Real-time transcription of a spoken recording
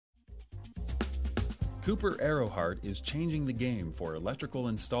Cooper Hart is changing the game for electrical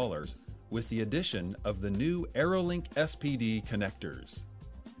installers with the addition of the new ArrowLink SPD connectors.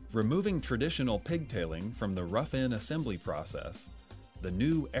 Removing traditional pigtailing from the rough-in assembly process, the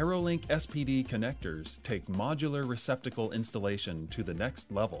new ArrowLink SPD connectors take modular receptacle installation to the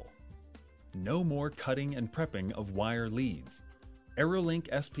next level. No more cutting and prepping of wire leads. ArrowLink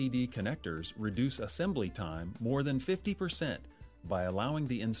SPD connectors reduce assembly time more than 50% by allowing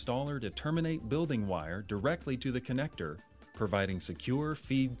the installer to terminate building wire directly to the connector, providing secure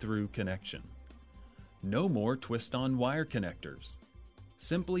feed-through connection. No more twist-on wire connectors.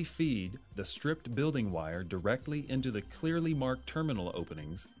 Simply feed the stripped building wire directly into the clearly marked terminal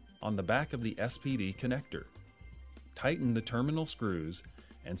openings on the back of the SPD connector. Tighten the terminal screws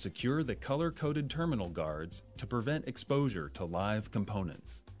and secure the color-coded terminal guards to prevent exposure to live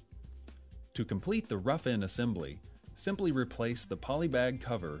components. To complete the rough-in assembly, simply replace the polybag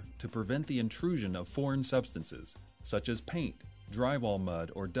cover to prevent the intrusion of foreign substances, such as paint, drywall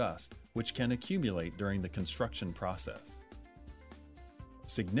mud, or dust, which can accumulate during the construction process.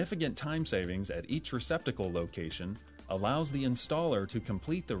 Significant time savings at each receptacle location allows the installer to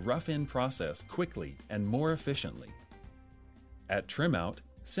complete the rough-in process quickly and more efficiently. At trim-out,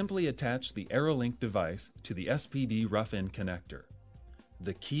 simply attach the ArrowLink device to the SPD rough-in connector.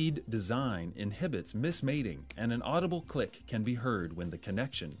 The keyed design inhibits mismating, and an audible click can be heard when the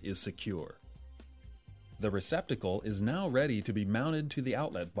connection is secure. The receptacle is now ready to be mounted to the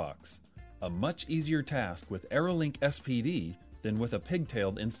outlet box, a much easier task with ArrowLink SPD than with a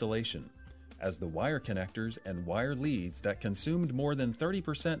pigtailed installation, as the wire connectors and wire leads that consumed more than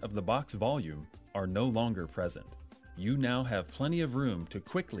 30% of the box volume are no longer present. You now have plenty of room to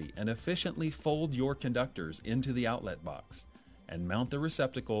quickly and efficiently fold your conductors into the outlet box and mount the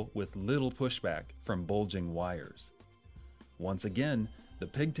receptacle with little pushback from bulging wires. Once again, the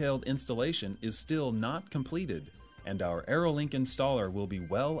pigtailed installation is still not completed, and our ArrowLink installer will be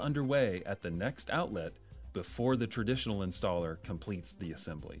well underway at the next outlet before the traditional installer completes the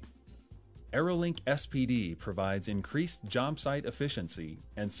assembly. ArrowLink SPD provides increased job site efficiency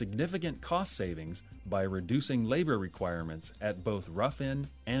and significant cost savings by reducing labor requirements at both rough-in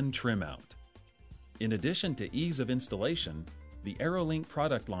and trim-out. In addition to ease of installation, the ArrowLink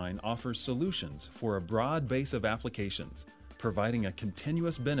product line offers solutions for a broad base of applications, providing a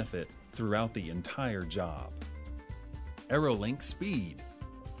continuous benefit throughout the entire job. ArrowLink Speed,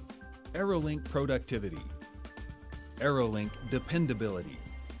 ArrowLink Productivity, ArrowLink Dependability,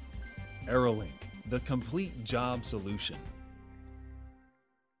 ArrowLink, the complete job solution.